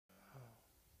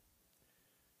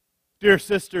Dear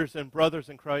sisters and brothers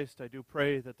in Christ, I do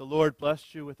pray that the Lord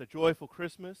bless you with a joyful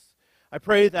Christmas. I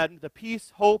pray that the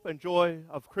peace, hope, and joy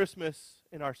of Christmas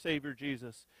in our Savior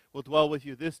Jesus will dwell with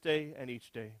you this day and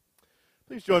each day.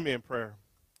 Please join me in prayer.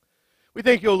 We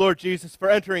thank you, O Lord Jesus, for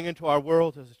entering into our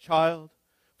world as a child,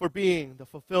 for being the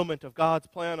fulfillment of God's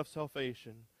plan of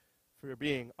salvation, for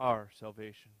being our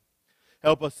salvation.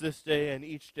 Help us this day and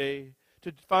each day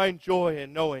to find joy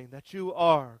in knowing that you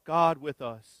are God with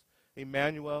us,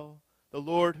 Emmanuel, the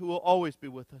Lord who will always be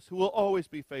with us, who will always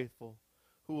be faithful,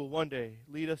 who will one day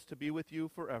lead us to be with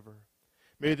you forever.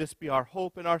 May this be our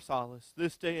hope and our solace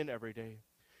this day and every day.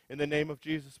 In the name of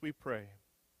Jesus we pray.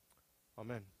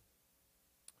 Amen.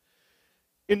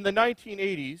 In the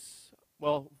 1980s,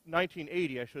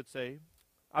 1980 I should say,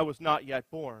 I was not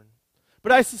yet born.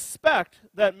 But I suspect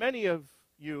that many of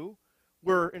you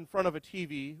were in front of a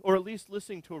TV, or at least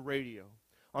listening to a radio,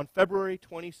 on February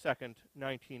 22nd,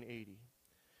 1980.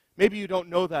 Maybe you don't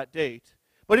know that date,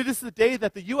 but it is the day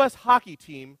that the U.S. hockey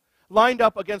team lined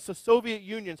up against the Soviet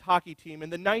Union's hockey team in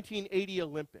the 1980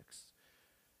 Olympics.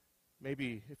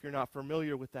 Maybe if you're not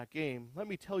familiar with that game, let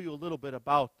me tell you a little bit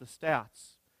about the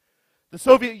stats. The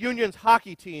Soviet Union's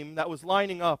hockey team that was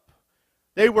lining up,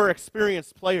 they were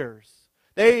experienced players.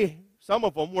 Some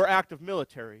of them were active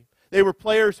military. They were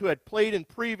players who had played in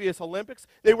previous Olympics.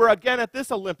 They were again at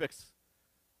this Olympics.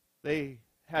 They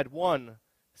had won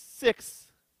 6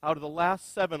 out of the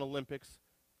last 7 Olympics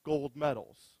gold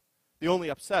medals. The only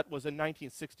upset was in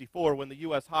 1964 when the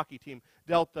U.S. hockey team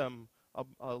dealt them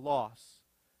a loss.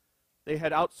 They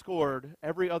had outscored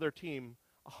every other team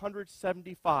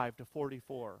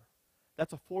 175-44.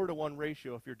 That's a 4-to-1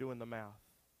 ratio if you're doing the math.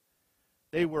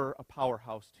 They were a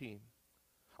powerhouse team.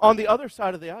 On the other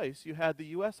side of the ice, you had the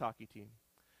U.S. hockey team.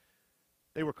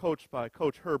 They were coached by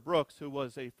Coach Herb Brooks, who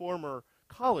was a former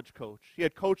college coach. He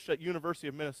had coached at University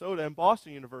of Minnesota and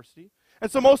Boston University.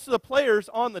 And so most of the players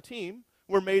on the team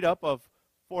were made up of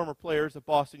former players of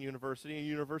Boston University and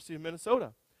University of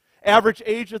Minnesota. Average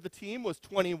age of the team was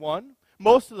 21.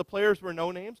 Most of the players were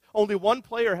no names. Only one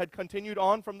player had continued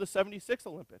on from the 76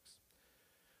 Olympics.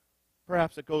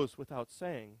 Perhaps it goes without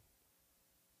saying,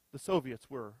 the Soviets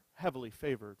were heavily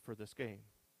favored for this game.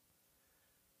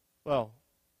 Well,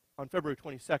 on February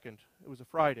 22nd, it was a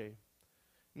Friday,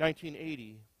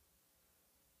 1980,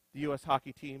 the U.S.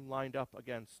 hockey team lined up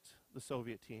against the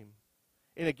Soviet team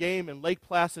in a game in Lake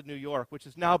Placid, New York, which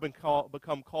has now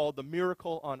become called the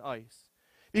Miracle on Ice.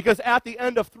 Because at the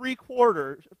end of 3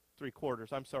 periods,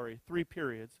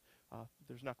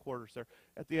 there's not quarters there,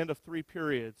 at the end of 3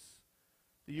 periods,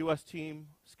 the U.S. team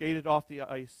skated off the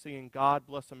ice singing "God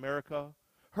Bless America."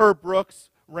 Herb Brooks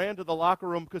ran to the locker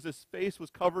room because his face was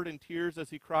covered in tears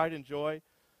as he cried in joy.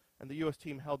 And the U.S.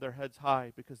 team held their heads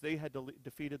high because they had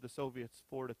defeated the Soviets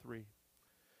 4-3.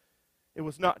 It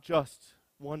was not just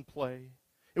one play.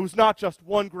 It was not just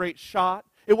one great shot.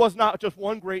 It was not just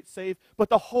one great save. But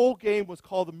the whole game was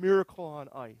called the Miracle on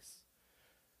Ice.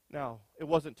 Now, it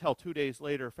wasn't until 2 days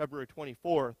later, February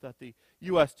 24th, that the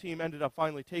U.S. team ended up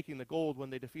finally taking the gold when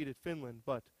they defeated Finland.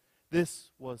 But this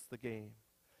was the game.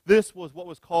 This was what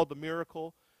was called the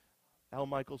Miracle. Al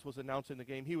Michaels was announcing the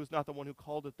game. He was not the one who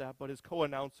called it that, but his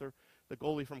co-announcer, the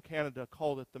goalie from Canada,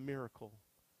 called it the Miracle.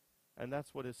 And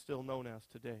that's what is still known as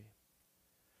today.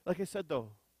 Like I said,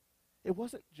 though, it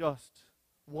wasn't just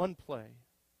one play.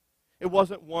 It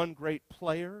wasn't one great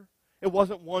player. It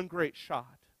wasn't one great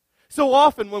shot. So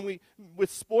often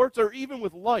with sports or even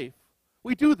with life,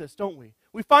 we do this, don't we?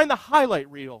 We find the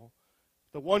highlight reel,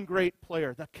 the one great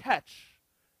player, the catch,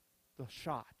 the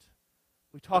shot.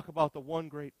 We talk about the one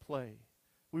great play.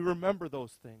 We remember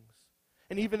those things.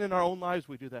 And even in our own lives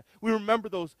we do that. We remember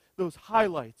those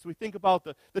highlights. We think about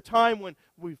the time when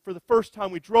for the first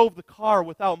time we drove the car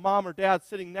without mom or dad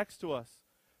sitting next to us.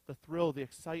 The thrill, the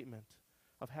excitement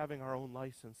of having our own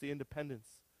license, the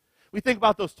independence. We think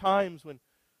about those times when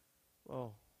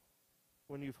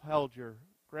you've held your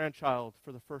grandchild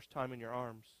for the first time in your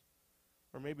arms.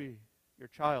 Or maybe your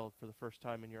child for the first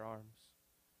time in your arms.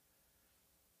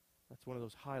 That's one of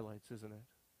those highlights, isn't it?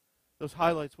 Those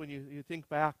highlights when you think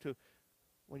back to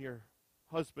when your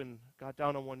husband got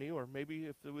down on one knee, or maybe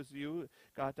if it was you,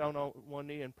 got down on one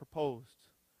knee and proposed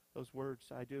those words,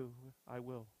 "I do, I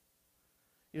will."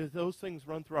 Those things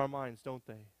run through our minds, don't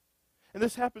they? And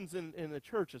this happens in the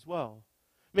church as well.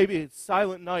 Maybe it's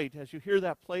Silent Night as you hear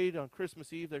that played on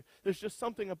Christmas Eve. There's just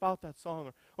something about that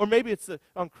song. Or maybe it's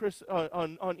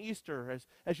on Easter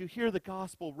as you hear the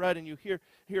gospel read and you hear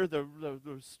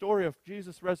the story of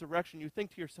Jesus' resurrection. You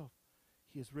think to yourself,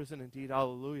 "He is risen indeed,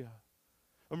 hallelujah."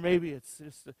 Or maybe it's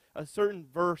just a certain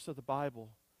verse of the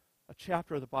Bible, a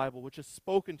chapter of the Bible, which is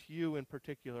spoken to you in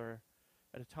particular.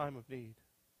 at a time of need.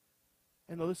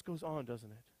 And the list goes on,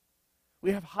 doesn't it?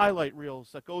 We have highlight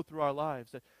reels that go through our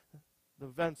lives, the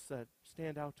events that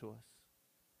stand out to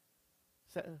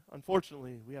us.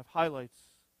 Unfortunately, we have highlights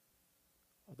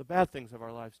of the bad things of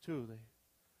our lives too. They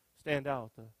stand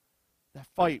out. That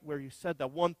fight where you said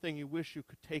that one thing you wish you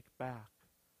could take back,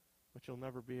 but you'll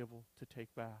never be able to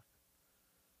take back.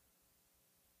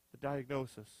 The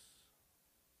diagnosis,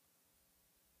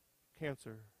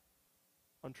 cancer,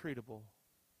 untreatable,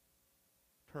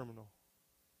 terminal.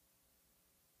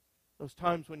 Those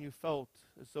times when you felt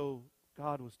as though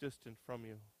God was distant from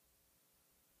you.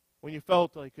 When you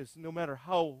felt like no matter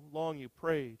how long you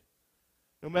prayed,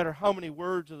 no matter how many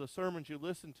words of the sermons you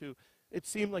listened to, it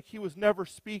seemed like he was never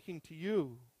speaking to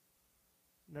you,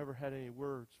 never had any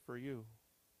words for you.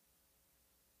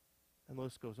 And the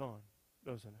list goes on,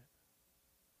 doesn't it?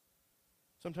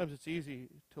 Sometimes it's easy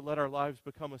to let our lives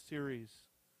become a series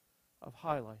of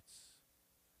highlights,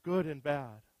 good and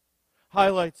bad.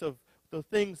 Highlights of the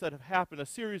things that have happened, a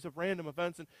series of random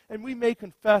events. And we may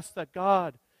confess that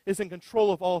God is in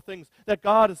control of all things, that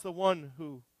God is the one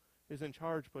who is in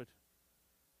charge, but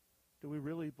do we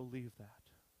really believe that?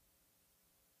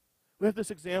 We have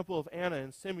this example of Anna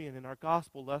and Simeon in our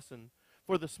gospel lesson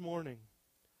for this morning.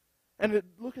 And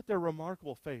look at their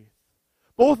remarkable faith.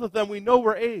 Both of them we know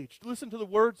were aged. Listen to the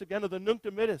words again of the Nunc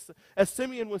Dimittis. As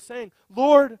Simeon was saying,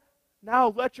 Lord, now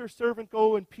let your servant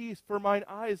go in peace, for mine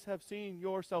eyes have seen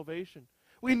your salvation.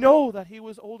 We know that he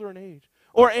was older in age.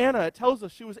 Or Anna, it tells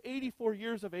us she was 84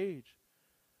 years of age.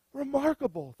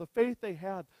 Remarkable, the faith they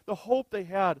had, the hope they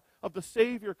had of the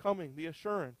Savior coming, the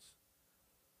assurance.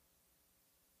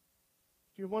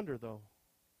 Do you wonder, though,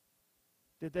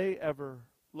 did they ever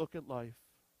look at life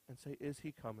and say, is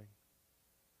he coming?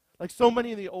 Like so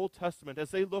many in the Old Testament,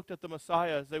 as they looked at the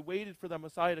Messiah, as they waited for the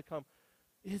Messiah to come,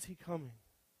 is he coming?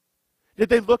 Did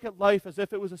they look at life as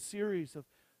if it was a series of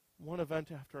one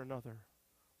event after another,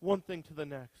 one thing to the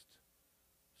next,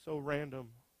 so random,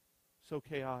 so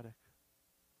chaotic?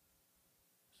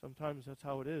 Sometimes that's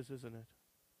how it is, isn't it?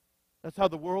 That's how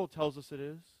the world tells us it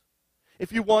is.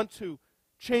 If you want to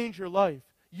change your life,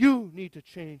 you need to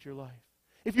change your life.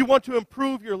 If you want to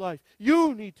improve your life,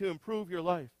 you need to improve your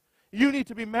life. You need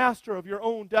to be master of your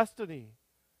own destiny.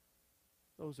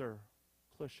 Those are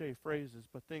cliche phrases,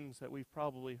 but things that we've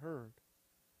probably heard.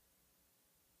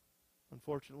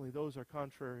 Unfortunately, those are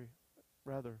contrary.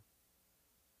 Rather,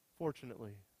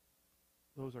 fortunately,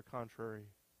 those are contrary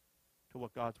to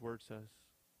what God's Word says.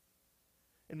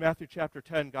 In Matthew chapter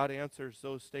 10, God answers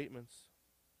those statements.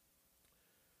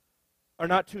 Are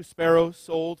not two sparrows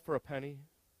sold for a penny?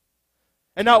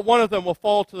 And not one of them will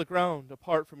fall to the ground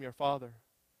apart from your Father.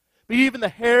 But even the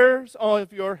hairs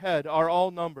of your head are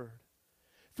all numbered.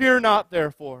 Fear not,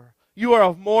 therefore. You are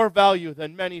of more value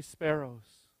than many sparrows.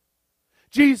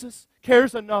 Jesus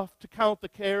cares enough to count the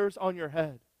hairs on your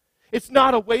head. It's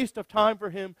not a waste of time for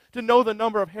him to know the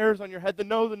number of hairs on your head, to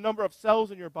know the number of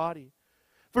cells in your body.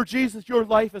 For Jesus, your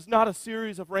life is not a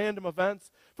series of random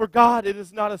events. For God, it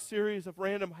is not a series of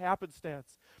random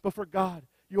happenstance. But for God,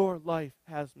 your life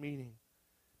has meaning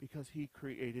because he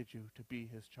created you to be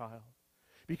his child.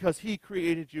 Because he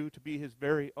created you to be his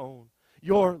very own.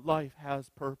 Your life has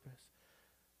purpose.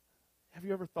 Have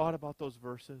you ever thought about those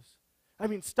verses? I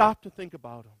mean, stop to think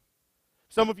about them.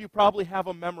 Some of you probably have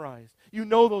them memorized. You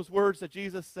know those words that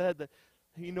Jesus said, that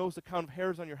he knows the count of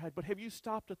hairs on your head. But have you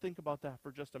stopped to think about that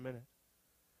for just a minute?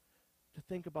 To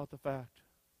think about the fact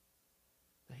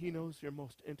that he knows your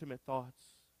most intimate thoughts.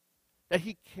 That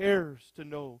he cares to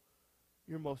know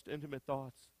your most intimate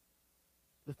thoughts.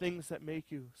 The things that make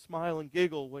you smile and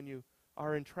giggle when you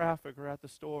are in traffic or at the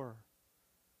store.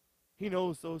 He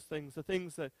knows those things. The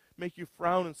things that make you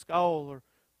frown and scowl, or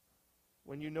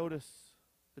when you notice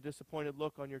the disappointed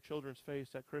look on your children's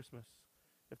face at Christmas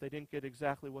if they didn't get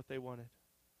exactly what they wanted.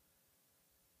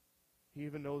 He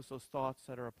even knows those thoughts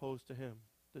that are opposed to him,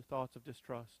 the thoughts of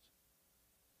distrust.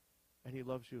 And he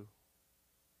loves you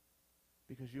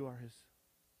because you are his.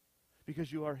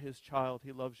 Because you are his child,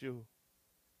 he loves you.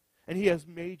 And he has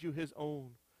made you his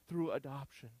own through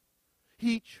adoption.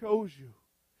 He chose you.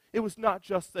 It was not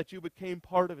just that you became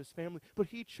part of his family, but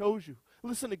he chose you.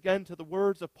 Listen again to the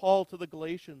words of Paul to the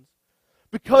Galatians.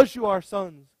 Because you are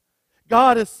sons,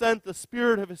 God has sent the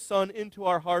Spirit of his Son into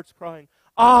our hearts, crying,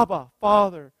 Abba,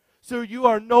 Father. So you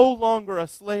are no longer a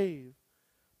slave,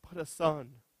 but a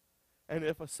son. And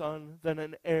if a son, then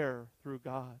an heir through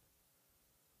God.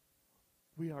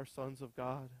 We are sons of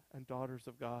God and daughters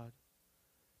of God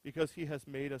because he has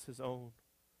made us his own.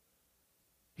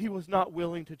 He was not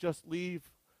willing to just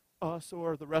leave us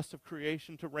or the rest of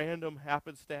creation to random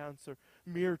happenstance or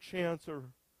mere chance or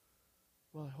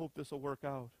well, I hope this will work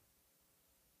out.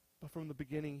 But from the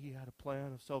beginning, he had a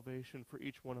plan of salvation for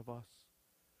each one of us.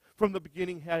 From the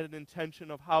beginning, he had an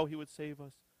intention of how he would save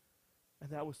us,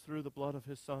 and that was through the blood of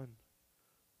his Son.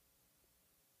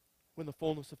 When the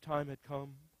fullness of time had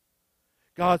come,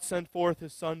 God sent forth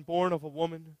his Son, born of a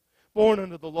woman, born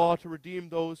under the law, to redeem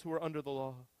those who were under the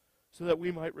law, so that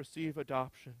we might receive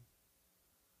adoption.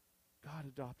 God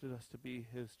adopted us to be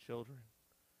his children,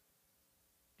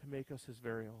 to make us his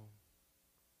very own.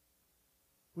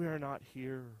 We are not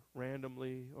here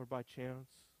randomly or by chance.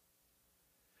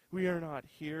 We are not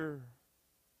here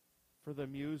for the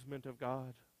amusement of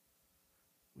God.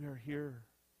 We are here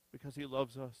because he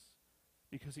loves us,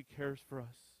 because he cares for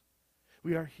us.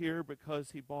 We are here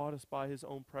because he bought us by his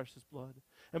own precious blood.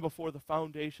 And before the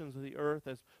foundations of the earth,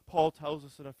 as Paul tells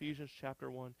us in Ephesians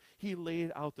chapter 1, he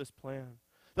laid out this plan.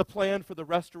 The plan for the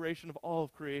restoration of all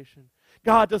of creation.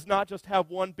 God does not just have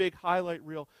one big highlight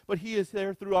reel, but he is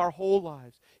there through our whole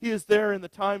lives. He is there in the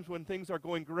times when things are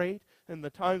going great and the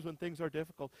times when things are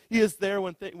difficult. He is there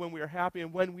when we are happy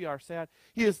and when we are sad.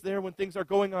 He is there when things are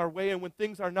going our way and when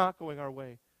things are not going our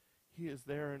way. He is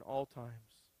there in all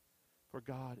times, for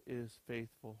God is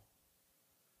faithful.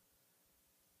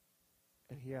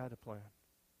 And he had a plan.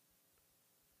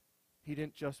 He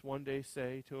didn't just one day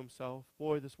say to himself,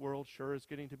 boy, this world sure is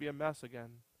getting to be a mess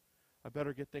again. I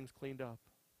better get things cleaned up.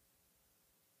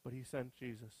 But he sent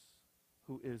Jesus,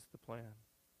 who is the plan,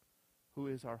 who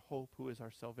is our hope, who is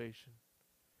our salvation.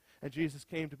 And Jesus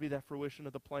came to be that fruition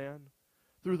of the plan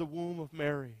through the womb of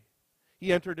Mary.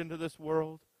 He entered into this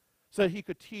world so that he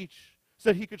could teach, so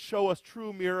that he could show us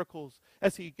true miracles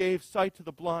as he gave sight to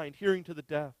the blind, hearing to the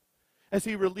deaf, as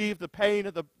he relieved the pain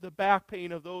of the back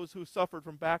pain of those who suffered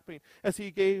from back pain, as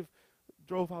he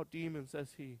drove out demons,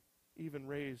 as he even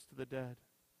raised the dead.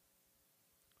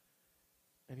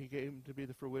 And he came to be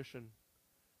the fruition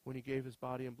when he gave his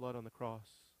body and blood on the cross.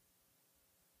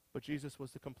 But Jesus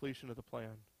was the completion of the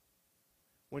plan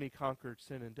when he conquered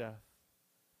sin and death,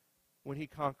 when he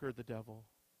conquered the devil,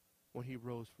 when he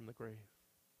rose from the grave.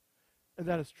 And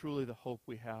that is truly the hope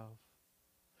we have.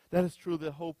 That is truly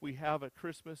the hope we have at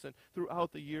Christmas and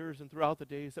throughout the years and throughout the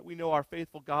days, that we know our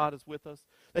faithful God is with us,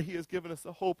 that he has given us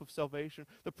the hope of salvation,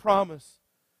 the promise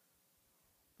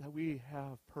that we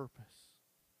have purpose.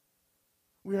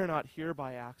 We are not here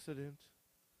by accident.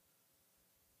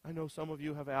 I know some of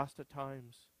you have asked at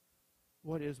times,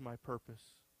 what is my purpose?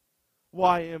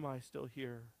 Why am I still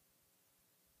here?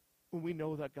 When we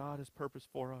know that God has purpose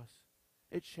for us,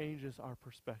 it changes our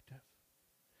perspective.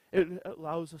 It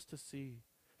allows us to see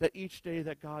that each day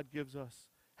that God gives us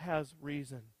has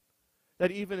reason. That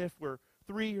even if we're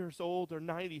 3 years old or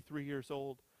 93 years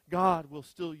old, God will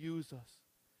still use us.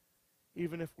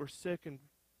 Even if we're sick and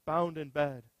bound in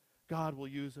bed, God will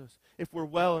use us. If we're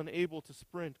well and able to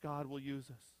sprint, God will use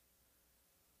us.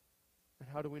 And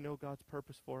how do we know God's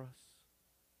purpose for us?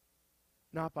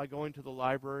 Not by going to the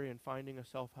library and finding a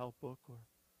self-help book or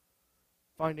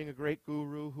finding a great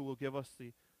guru who will give us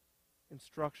the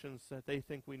instructions that they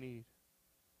think we need.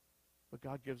 But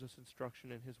God gives us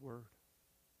instruction in his word.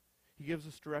 He gives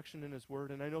us direction in his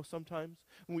word. And I know sometimes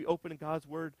when we open God's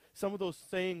word, some of those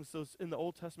sayings those in the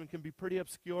Old Testament can be pretty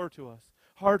obscure to us,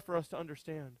 hard for us to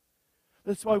understand.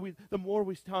 That's why the more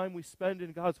time we spend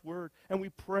in God's word and we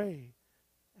pray,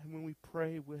 and when we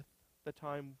pray with the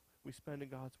time we spend in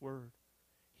God's word,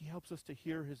 he helps us to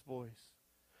hear his voice.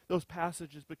 Those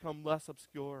passages become less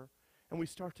obscure, and we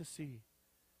start to see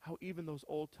how even those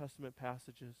Old Testament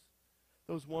passages,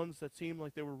 those ones that seem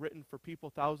like they were written for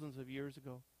people thousands of years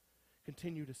ago,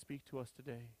 continue to speak to us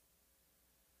today.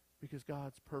 Because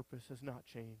God's purpose has not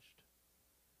changed.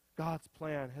 God's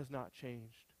plan has not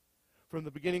changed. From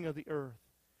the beginning of the earth,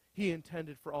 he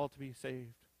intended for all to be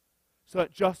saved. So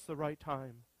at just the right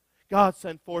time, God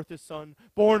sent forth his Son,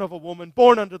 born of a woman,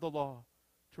 born under the law,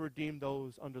 to redeem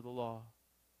those under the law,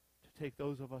 to take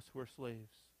those of us who are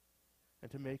slaves,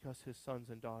 and to make us his sons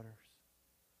and daughters.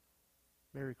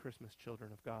 Merry Christmas,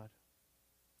 children of God.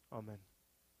 Amen.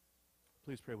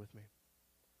 Please pray with me.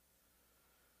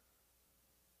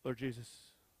 Lord Jesus,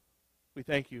 we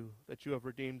thank you that you have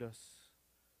redeemed us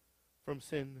from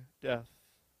sin, death,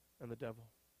 and the devil.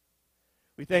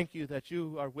 We thank you that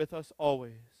you are with us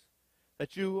always,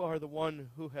 that you are the one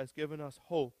who has given us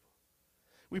hope.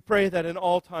 We pray that in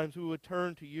all times we would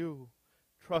turn to you,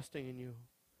 trusting in you.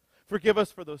 Forgive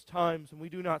us for those times when we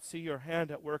do not see your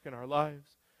hand at work in our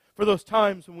lives, for those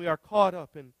times when we are caught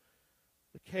up in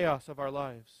the chaos of our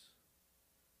lives.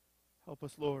 Help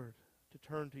us, Lord, to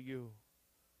turn to you,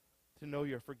 to know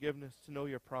your forgiveness, to know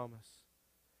your promise,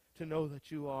 to know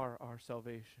that you are our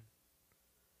salvation.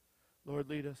 Lord,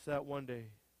 lead us that one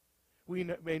day we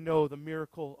may know the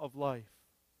miracle of life,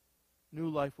 new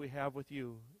life we have with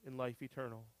you in life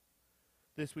eternal.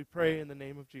 This we pray in the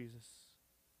name of Jesus.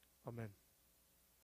 Amen.